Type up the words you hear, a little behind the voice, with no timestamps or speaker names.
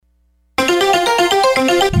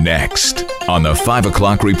Next on the 5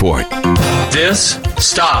 o'clock report. This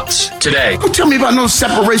stops today. Don't tell me about no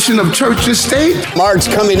separation of church and state. Mark's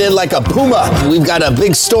coming in like a puma. We've got a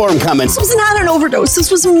big storm coming. This was not an overdose. This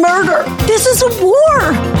was murder. This is a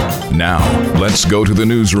war. Now, let's go to the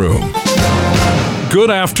newsroom. Good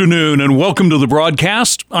afternoon and welcome to the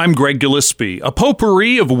broadcast. I'm Greg Gillespie. A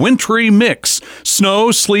potpourri of wintry mix.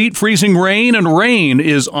 Snow, sleet, freezing rain, and rain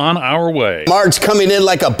is on our way. Mark's coming in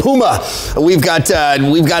like a puma. We've got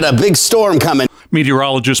a big storm coming.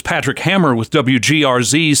 Meteorologist Patrick Hammer with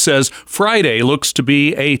WGRZ says Friday looks to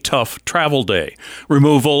be a tough travel day.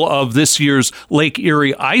 Removal of this year's Lake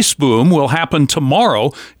Erie ice boom will happen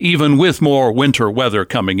tomorrow, even with more winter weather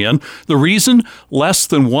coming in. The reason? Less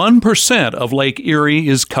than 1% of Lake Erie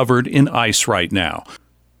is covered in ice right now.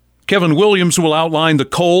 Kevin Williams will outline the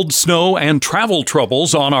cold, snow, and travel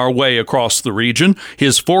troubles on our way across the region.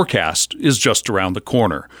 His forecast is just around the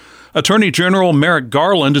corner. Attorney General Merrick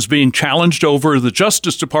Garland is being challenged over the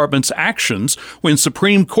Justice Department's actions when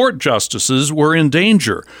Supreme Court justices were in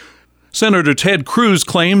danger. Senator Ted Cruz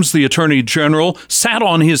claims the Attorney General sat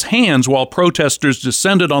on his hands while protesters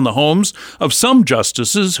descended on the homes of some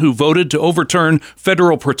justices who voted to overturn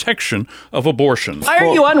federal protection of abortion. Why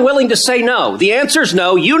are you unwilling to say no? The answer is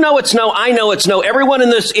no. You know it's no. I know it's no. Everyone in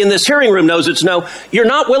this hearing room knows it's no. You're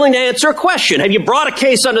not willing to answer a question. Have you brought a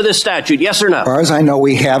case under this statute? Yes or no? As far as I know,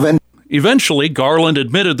 we haven't. Eventually, Garland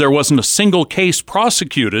admitted there wasn't a single case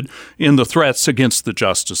prosecuted in the threats against the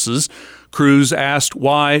justices. Cruz asked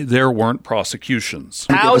why there weren't prosecutions.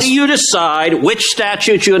 How do you decide which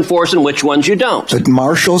statutes you enforce and which ones you don't? The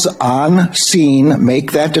marshals on scene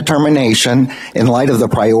make that determination in light of the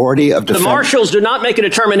priority of defense. The marshals do not make a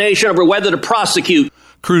determination over whether to prosecute.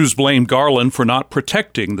 Cruz blamed Garland for not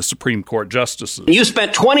protecting the Supreme Court justices. You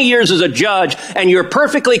spent 20 years as a judge, and you're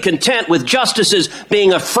perfectly content with justices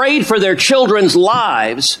being afraid for their children's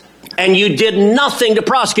lives, and you did nothing to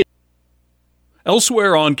prosecute.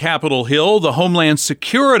 Elsewhere on Capitol Hill, the Homeland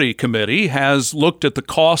Security Committee has looked at the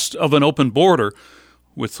cost of an open border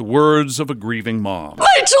with the words of a grieving mom.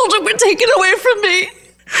 My children were taken away from me.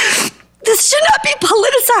 This should not be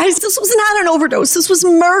politicized. This was not an overdose. This was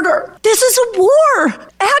murder. This is a war. Act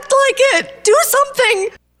like it. Do something.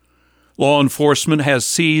 Law enforcement has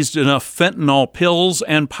seized enough fentanyl pills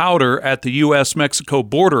and powder at the U.S.-Mexico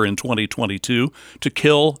border in 2022 to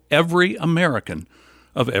kill every American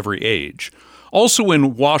of every age. Also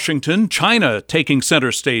in Washington, China taking center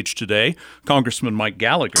stage today. Congressman Mike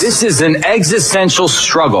Gallagher. This is an existential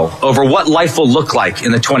struggle over what life will look like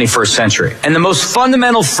in the 21st century, and the most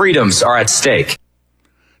fundamental freedoms are at stake.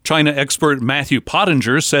 China expert Matthew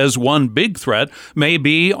Pottinger says one big threat may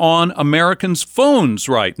be on Americans' phones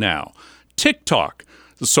right now. TikTok,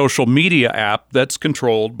 the social media app that's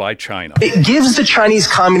controlled by China. It gives the Chinese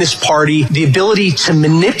Communist Party the ability to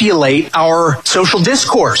manipulate our social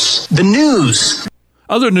discourse, the news.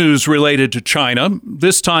 Other news related to China,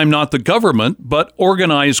 this time not the government, but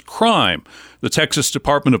organized crime. The Texas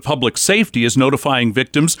Department of Public Safety is notifying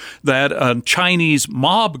victims that a Chinese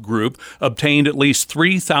mob group obtained at least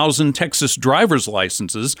 3,000 Texas driver's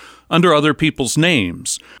licenses under other people's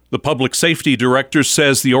names. The public safety director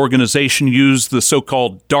says the organization used the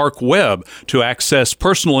so-called dark web to access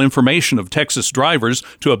personal information of Texas drivers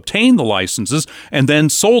to obtain the licenses and then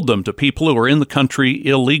sold them to people who are in the country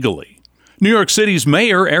illegally. New York City's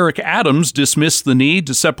Mayor Eric Adams dismissed the need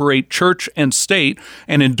to separate church and state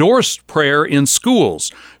and endorsed prayer in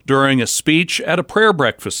schools during a speech at a prayer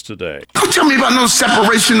breakfast today. Don't tell me about no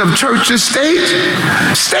separation of church and state.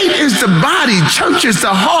 State is the body. Church is the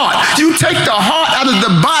heart. You take the heart out of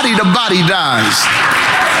the body dies.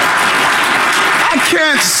 I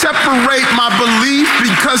can't separate my belief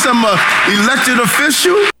because I'm an elected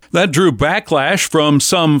official. That drew backlash from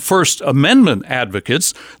some First Amendment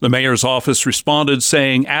advocates. The mayor's office responded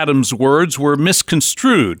saying Adams' words were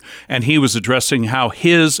misconstrued, and he was addressing how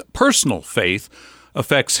his personal faith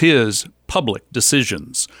affects his public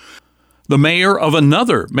decisions. The mayor of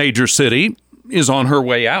another major city is on her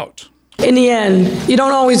way out. In the end, you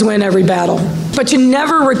don't always win every battle, but you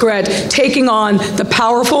never regret taking on the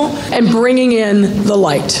powerful and bringing in the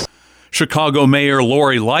light. Chicago Mayor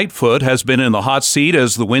Lori Lightfoot has been in the hot seat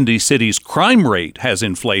as the Windy City's crime rate has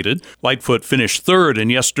inflated. Lightfoot finished third in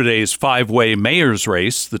yesterday's five-way mayor's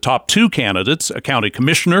race. The top two candidates, a county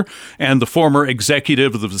commissioner and the former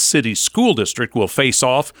executive of the city's school district, will face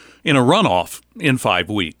off in a runoff in 5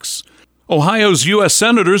 weeks. Ohio's U.S.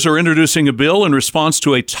 senators are introducing a bill in response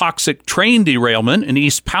to a toxic train derailment in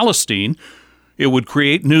East Palestine. It would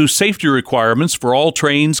create new safety requirements for all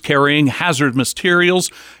trains carrying hazard materials,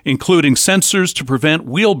 including sensors to prevent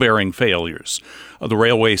wheel bearing failures. The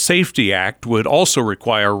Railway Safety Act would also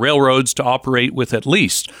require railroads to operate with at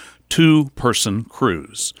least 2-person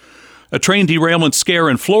crews. A train derailment scare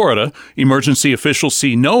in Florida. Emergency officials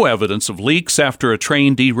see no evidence of leaks after a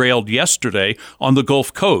train derailed yesterday on the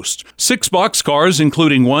Gulf Coast. 6 boxcars,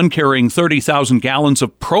 including one carrying 30,000 gallons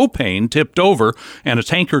of propane, tipped over, and a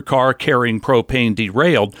tanker car carrying propane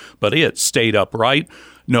derailed, but it stayed upright.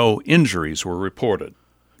 No injuries were reported.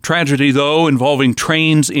 Tragedy, though, involving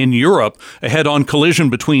trains in Europe. A head-on collision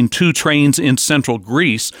between 2 trains in central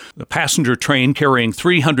Greece. The passenger train carrying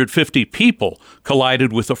 350 people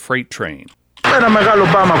collided with a freight train. We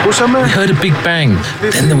heard a big bang.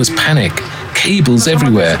 Then there was panic. Cables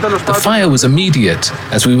everywhere. The fire was immediate.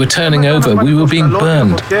 As we were turning over, we were being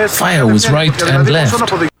burned. Fire was right and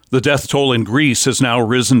left. The death toll in Greece has now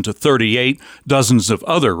risen to 38. Dozens of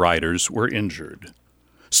other riders were injured.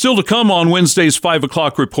 Still to come on Wednesday's 5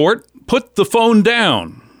 o'clock report, put the phone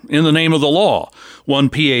down in the name of the law. One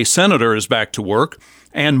PA senator is back to work,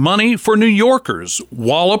 and money for New Yorkers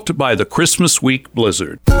walloped by the Christmas week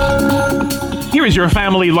blizzard. Here is your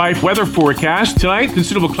family life weather forecast. Tonight,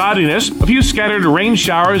 considerable cloudiness, a few scattered rain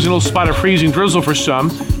showers, and a little spot of freezing drizzle for some.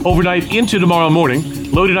 Overnight into tomorrow morning.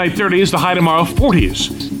 Low tonight 30s, the high tomorrow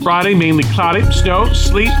 40s. Friday, mainly cloudy, snow,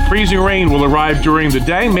 sleet, freezing rain will arrive during the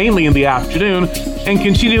day, mainly in the afternoon, and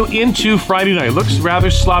continue into Friday night. Looks rather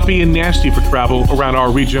sloppy and nasty for travel around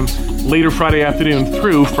our region later Friday afternoon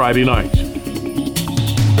through Friday night.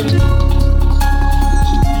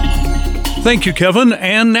 Thank you, Kevin.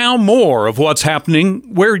 And now more of what's happening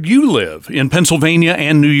where you live in Pennsylvania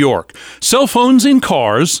and New York. Cell phones in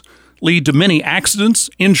cars lead to many accidents,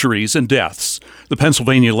 injuries, and deaths. The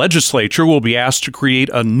Pennsylvania legislature will be asked to create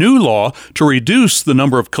a new law to reduce the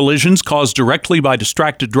number of collisions caused directly by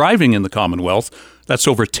distracted driving in the Commonwealth. That's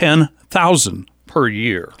over 10,000 per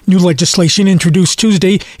year. New legislation introduced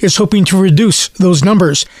Tuesday is hoping to reduce those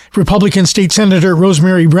numbers. Republican State Senator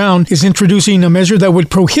Rosemary Brown is introducing a measure that would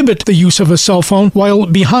prohibit the use of a cell phone while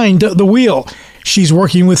behind the wheel. She's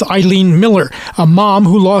working with Eileen Miller, a mom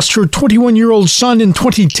who lost her 21-year-old son in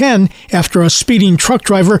 2010 after a speeding truck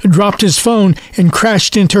driver dropped his phone and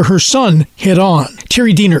crashed into her son head-on.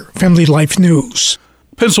 Terry Diener, Family Life News.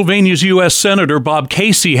 Pennsylvania's U.S. Senator Bob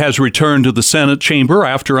Casey has returned to the Senate chamber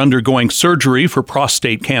after undergoing surgery for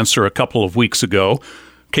prostate cancer a couple of weeks ago.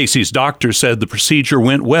 Casey's doctor said the procedure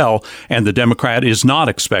went well, and the Democrat is not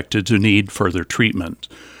expected to need further treatment.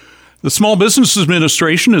 The Small Business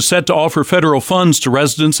Administration is set to offer federal funds to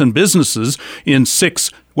residents and businesses in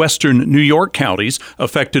 6 western New York counties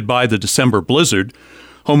affected by the December blizzard.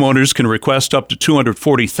 Homeowners can request up to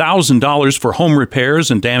 $240,000 for home repairs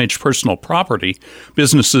and damaged personal property.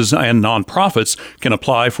 Businesses and nonprofits can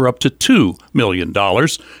apply for up to $2 million.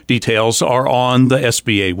 Details are on the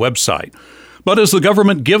SBA website. But as the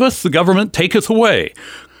government giveth, the government taketh away.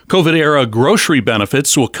 COVID-era grocery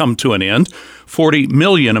benefits will come to an end. 40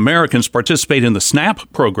 million Americans participate in the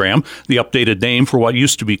SNAP program, the updated name for what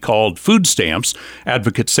used to be called food stamps.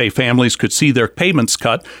 Advocates say families could see their payments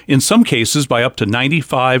cut, in some cases by up to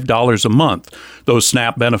 $95 a month. Those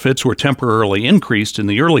SNAP benefits were temporarily increased in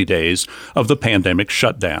the early days of the pandemic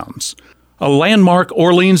shutdowns. A landmark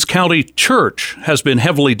Orleans County church has been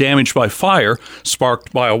heavily damaged by fire,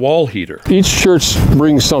 sparked by a wall heater. Each church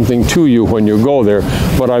brings something to you when you go there,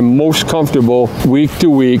 but I'm most comfortable week to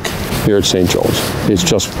week here at St. Joe's. It's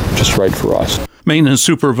just right for us. Maintenance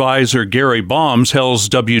Supervisor Gary Baum tells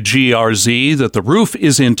WGRZ that the roof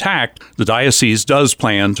is intact. The diocese does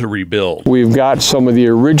plan to rebuild. We've got some of the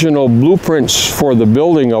original blueprints for the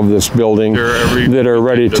building of this building that are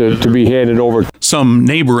ready to be handed over. Some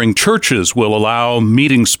neighboring churches will allow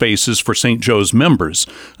meeting spaces for St. Joe's members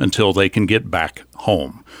until they can get back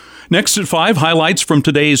home. Next at 5, highlights from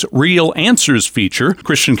today's Real Answers feature.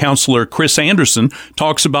 Christian counselor Chris Anderson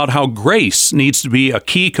talks about how grace needs to be a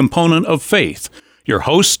key component of faith. Your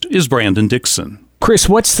host is Brandon Dixon. Chris,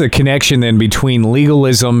 what's the connection then between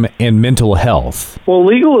legalism and mental health? Well,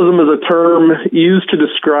 legalism is a term used to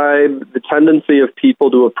describe the tendency of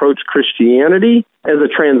people to approach Christianity as a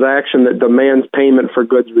transaction that demands payment for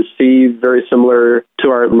goods received, very similar to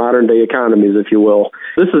our modern-day economies, if you will.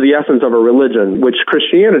 This is the essence of a religion, which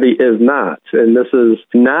Christianity is not. And this is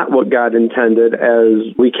not what God intended,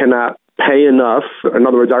 as we cannot pay enough. In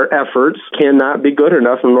other words, our efforts cannot be good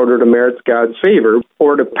enough in order to merit God's favor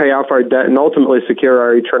or to pay off our debt and ultimately secure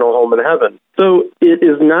our eternal home in heaven. So it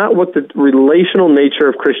is not what the relational nature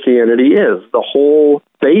of Christianity is. The whole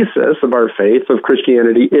basis of our faith, of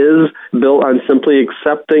Christianity, is built on simply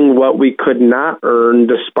accepting what we could not earn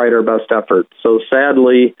despite our best efforts. So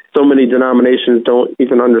sadly, so many denominations don't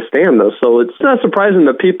even understand this. So it's not surprising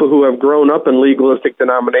that people who have grown up in legalistic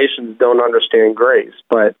denominations don't understand grace.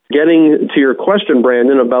 But getting to your question,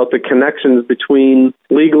 Brandon, about the connections between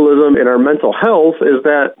legalism and our mental health is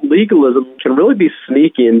that legalism can really be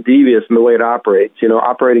sneaky and devious in the way it operates,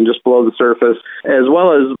 operating just below the surface, as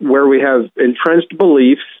well as where we have entrenched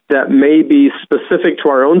beliefs that may be specific to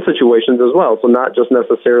our own situations as well, so not just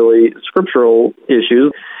necessarily scriptural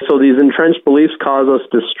issues. So these entrenched beliefs cause us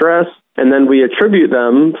distress, and then we attribute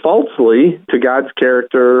them falsely to God's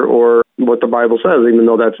character or what the Bible says, even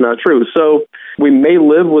though that's not true. So we may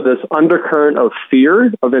live with this undercurrent of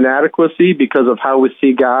fear, of inadequacy because of how we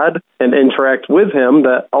see God and interact with Him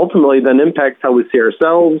that ultimately then impacts how we see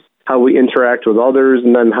ourselves, how we interact with others,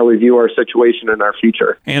 and then how we view our situation and our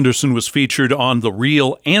future. Anderson was featured on the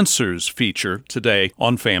Real Answers feature today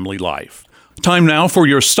on Family Life. Time now for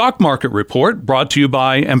your stock market report, brought to you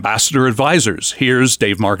by Ambassador Advisors. Here's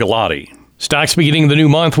Dave Margolotti. Stocks beginning the new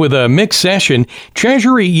month with a mixed session.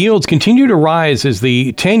 Treasury yields continue to rise as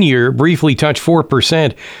the 10-year briefly touched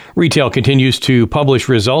 4%. Retail continues to publish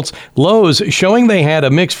results. Lowe's showing they had a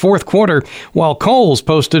mixed fourth quarter, while Kohl's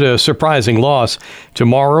posted a surprising loss.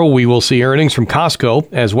 Tomorrow we will see earnings from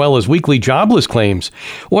Costco as well as weekly jobless claims.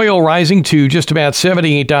 Oil rising to just about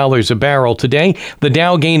 $78 a barrel today. The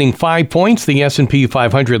Dow gaining 5 points. The S&P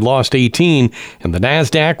 500 lost 18, and the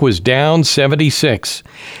Nasdaq was down 76.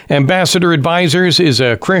 Ambassador Advisors is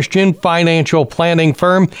a Christian financial planning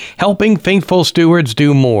firm helping faithful stewards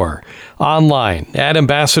do more. Online at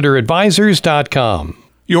ambassadoradvisors.com.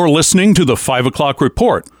 You're listening to the 5 o'clock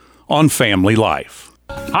report on Family Life.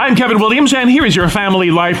 I'm Kevin Williams, and here is your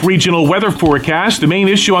Family Life regional weather forecast. The main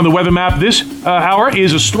issue on the weather map this hour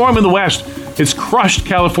is a storm in the west. It's crushed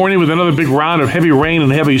California with another big round of heavy rain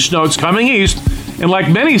and heavy snow. It's coming east, and like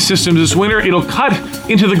many systems this winter, it'll cut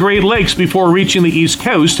into the Great Lakes before reaching the East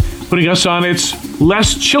Coast, putting us on its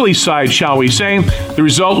less chilly side, shall we say. The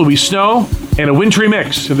result will be snow and a wintry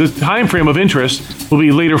mix. The time frame of interest will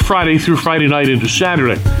be later Friday through Friday night into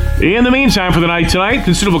Saturday. In the meantime, for the night tonight,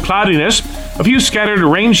 considerable cloudiness, a few scattered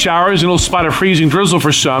rain showers, and a little spot of freezing drizzle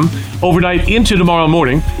for some. Overnight into tomorrow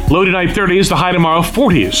morning, low tonight 30s, the high tomorrow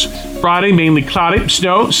 40s. Friday, mainly cloudy,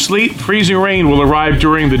 snow, sleet, freezing rain will arrive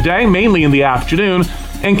during the day, mainly in the afternoon,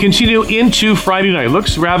 and continue into Friday night.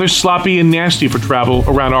 Looks rather sloppy and nasty for travel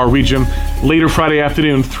around our region later Friday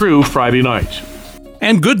afternoon through Friday night.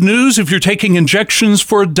 And good news if you're taking injections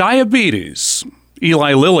for diabetes.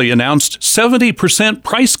 Eli Lilly announced 70%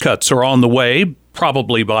 price cuts are on the way,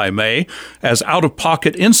 probably by May, as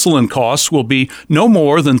out-of-pocket insulin costs will be no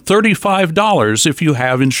more than $35 if you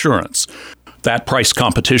have insurance. That price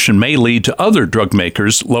competition may lead to other drug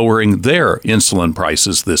makers lowering their insulin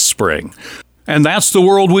prices this spring. And that's the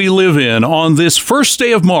world we live in on this first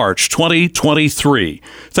day of March 2023.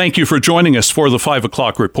 Thank you for joining us for the 5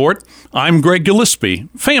 o'clock report. I'm Greg Gillespie,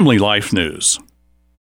 Family Life News.